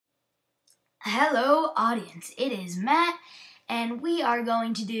Hello, audience. It is Matt, and we are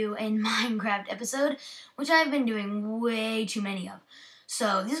going to do a Minecraft episode, which I've been doing way too many of.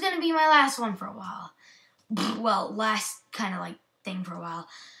 So this is going to be my last one for a while. Well, last kind of like thing for a while.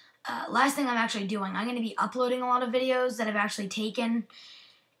 Last thing I'm actually doing. I'm going to be uploading a lot of videos that I've actually taken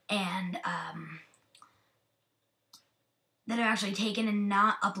and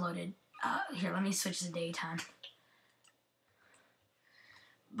not uploaded. Here, let me switch to daytime.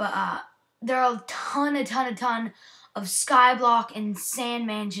 But there are a ton of Skyblock and Sand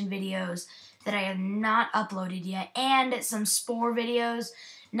Mansion videos that I have not uploaded yet, and some Spore videos.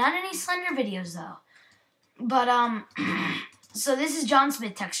 Not any Slender videos though. But so this is John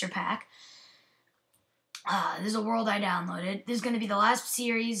Smith texture pack. This is a world I downloaded. This is going to be the last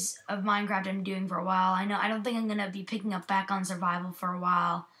series of Minecraft I'm doing for a while. I don't think I'm going to be picking up back on survival for a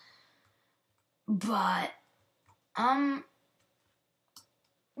while. But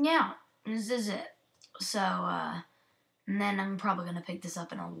yeah, this is it. So, and then I'm probably going to pick this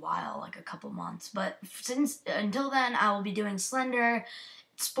up in a while, like a couple months. But until then, I will be doing Slender,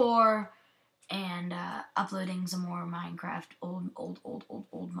 Spore, and uploading some more Minecraft, old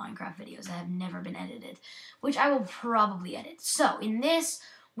Minecraft videos that have never been edited, which I will probably edit. So, in this,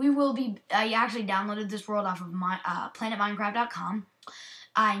 I actually downloaded this world off of planetminecraft.com.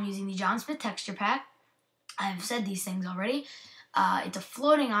 I'm using the John Smith texture pack. I've said these things already. It's a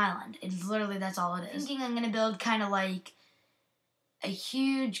floating island. It's literally, that's all it is. I'm thinking I'm going to build kind of like a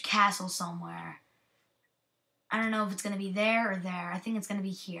huge castle somewhere. I don't know if it's going to be there or there. I think it's going to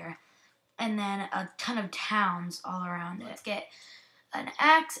be here. And then a ton of towns all around it. Let's get an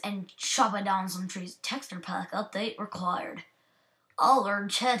axe and chop it down some trees. Texture pack update required. All are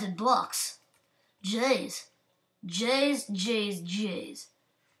enchanted blocks. J's. Just G's.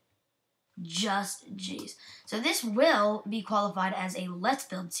 So this will be qualified as a Let's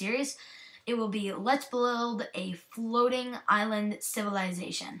Build series. It will be Let's Build a Floating Island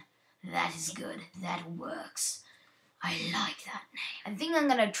Civilization. That is good. That works. I like that name. I think I'm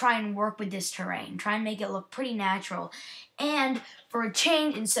going to try and work with this terrain. Try and make it look pretty natural. And for a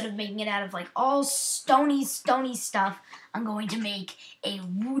change, instead of making it out of like all stony stuff, I'm going to make a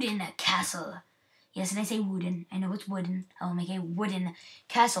wooden castle. Yes, and I say wooden. I know it's wooden. I will make a wooden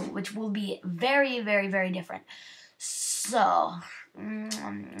castle, which will be very, very, very different. So,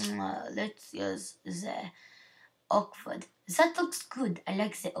 let's use the oak wood. That looks good. I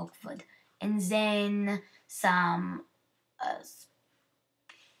like the oak wood. And then some,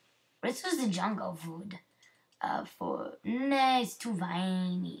 let's use the jungle wood. No, it's too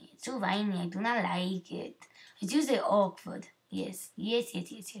viney. It's too viney. I do not like it. Let's use the oak wood. Yes.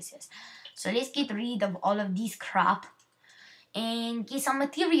 So let's get rid of all of this crap and get some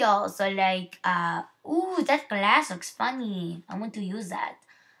materials. So like, ooh, that glass looks funny. I want to use that.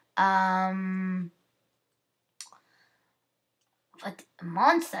 But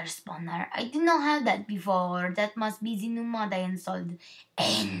monster spawner, I did not have that before. That must be the new mod I installed.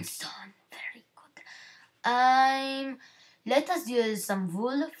 Endstone, very good. Let us use some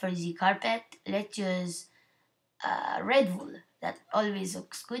wool for the carpet. Let's use red wool. That always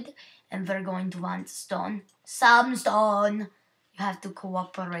looks good. And we're going to want stone. Some stone. You have to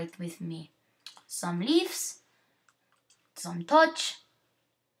cooperate with me. Some leaves. Some torch.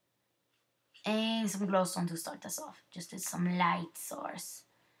 And some glowstone to start us off. Just as some light source.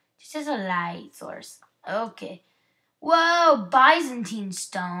 Just as a light source. Okay. Whoa, Byzantine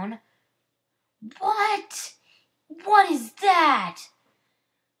stone. What? What is that?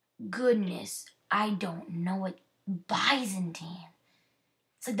 Goodness, I don't know what Byzantine.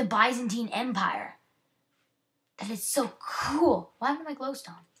 It's like the Byzantine Empire. That is so cool. Why happened to my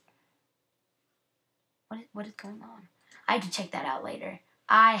glowstone? What is going on? I have to check that out later.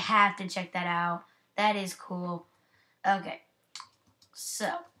 I have to check that out. That is cool. Okay.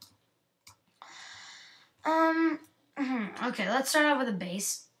 So. Okay, let's start out with a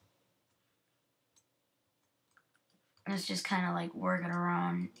base. Let's just kind of like work it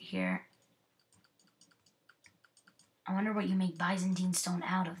around here. I wonder what you make Byzantine stone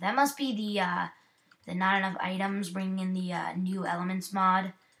out of. That must be the not enough items, bringing in the new elements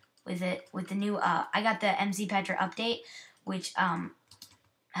mod with it, with the new, I got the MC Patcher update, which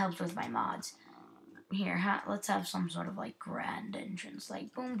helps with my mods. Here, let's have some sort of like grand entrance,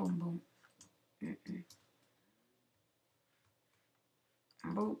 like boom, boom, boom.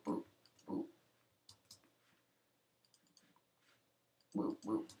 Boop, boop, boop. Boop,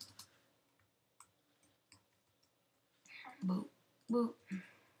 boop. Boop, boop.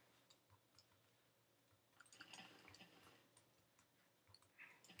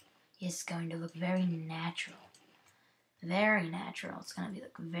 It's going to look very natural. very natural. It's gonna be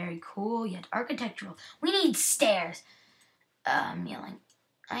like very cool yet architectural. We need stairs. I'm yelling.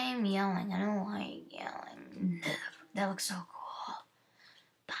 I am yelling. I don't like yelling. That looks so cool.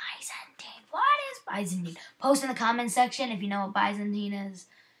 Byzantine. What is Byzantine? Post in the comment section if you know what Byzantine is,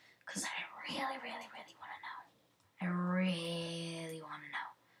 because I really want to know. I really want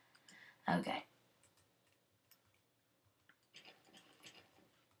to know. Okay.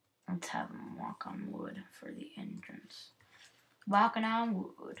 Let's have him walk on wood for the entrance. Walking on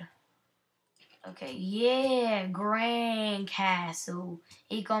wood. Okay, yeah, grand castle.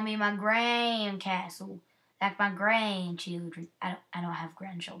 It gonna be my grand castle, like my grandchildren. I don't have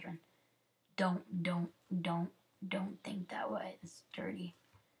grandchildren. Don't think that way. It's dirty.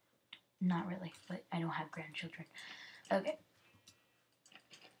 Not really, but I don't have grandchildren. Okay.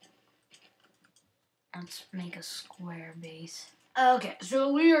 Let's make a square base. Okay,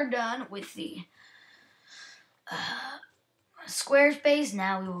 so we are done with the square space.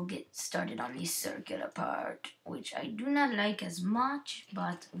 Now we will get started on the circular part, which I do not like as much,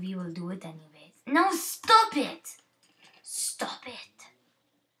 but we will do it anyways. No, stop it! Stop it.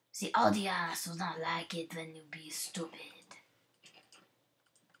 The audience will not like it when you be stupid.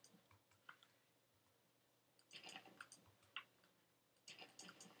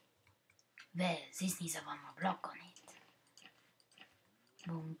 Well, this needs a one more block on it.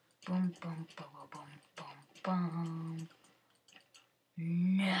 Boom, boom, boom, boom, boom, boom, boom.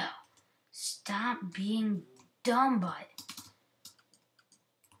 No. Stop being dumb, bud.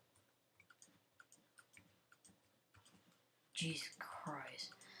 Jesus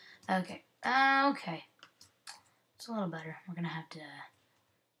Christ. Okay. Okay. It's a little better. We're gonna have to,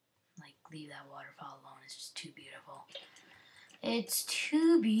 like, leave that waterfall alone. It's just too beautiful. It's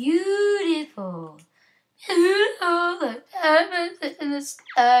too beautiful. Beautiful, like diamonds in the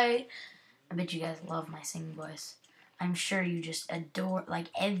sky. I bet you guys love my singing voice. I'm sure you just adore, like,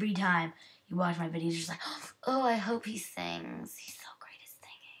 every time you watch my videos, you're just like, oh, I hope he sings. He's so great at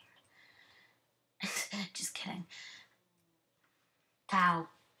singing. Just kidding. Cow.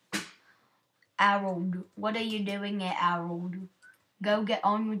 Harold, what are you doing here, Harold? Go get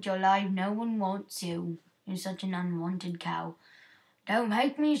on with your life. No one wants you. You're such an unwanted cow. Don't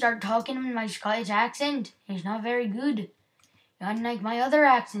make me start talking in my Scottish accent. It's not very good. Unlike my other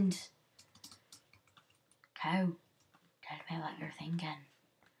accents. Cow, tell me what you're thinking.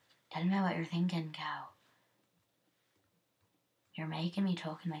 Tell me what you're thinking, cow. You're making me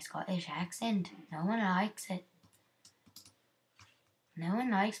talk in my Scottish accent. No one likes it. No one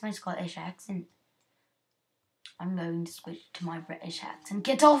likes my Scottish accent. I'm going to switch to my British accent.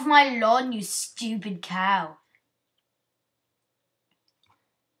 Get off my lawn, you stupid cow.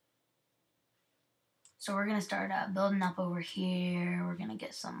 So we're going to start building up over here. We're going to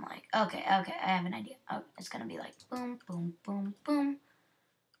get some like... Okay, I have an idea. Oh, it's going to be like boom, boom, boom, boom.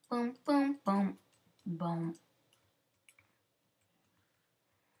 Boom, boom, boom, boom.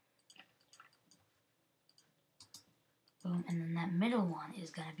 Boom, and then that middle one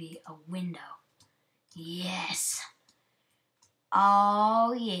is going to be a window. Yes.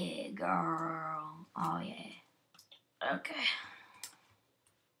 Oh, yeah, girl. Oh, yeah. Okay.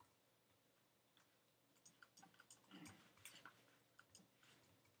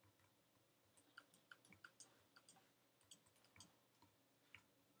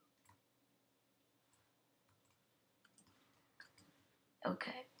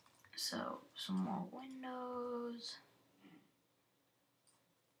 Okay, so some more windows.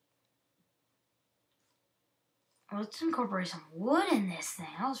 Let's incorporate some wood in this thing.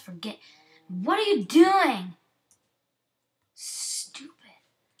 I always forget. What are you doing? Stupid.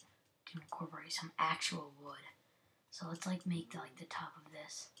 To incorporate some actual wood. So let's like make like the top of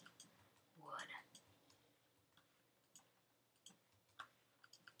this wood.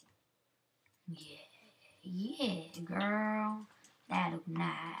 Yeah, girl. That look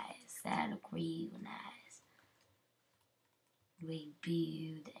nice. That look real nice. Real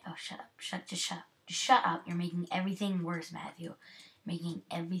beautiful. Oh, shut up. Just shut up. Just shut up. You're making everything worse, Matthew. You're making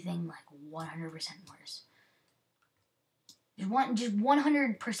everything like 100% worse. Just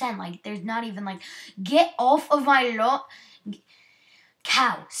 100%. Like, there's not even like, get off of my lawn.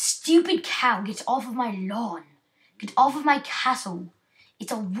 Cow. Stupid cow. Get off of my lawn. Get off of my castle.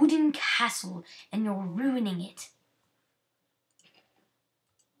 It's a wooden castle, and you're ruining it.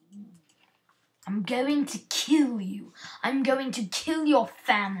 I'm going to kill you. I'm going to kill your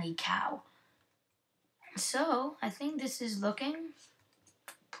family, cow. So, I think this is looking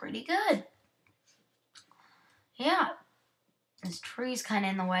pretty good. Yeah. This tree's kind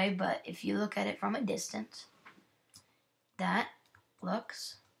of in the way, but if you look at it from a distance, that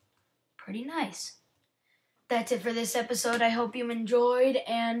looks pretty nice. that's it for this episode. I hope you enjoyed,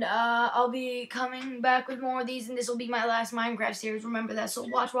 and I'll be coming back with more of these, and this will be my last Minecraft series. Remember that. So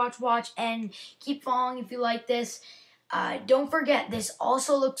watch, and keep following if you like this. Don't forget, this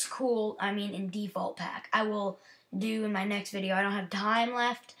also looks cool, in default pack. I will do in my next video. I don't have time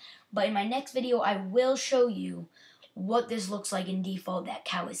left, but in my next video, I will show you what this looks like in default. That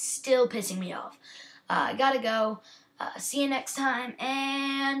cow is still pissing me off. I gotta go. See you next time,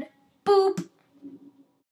 and boop!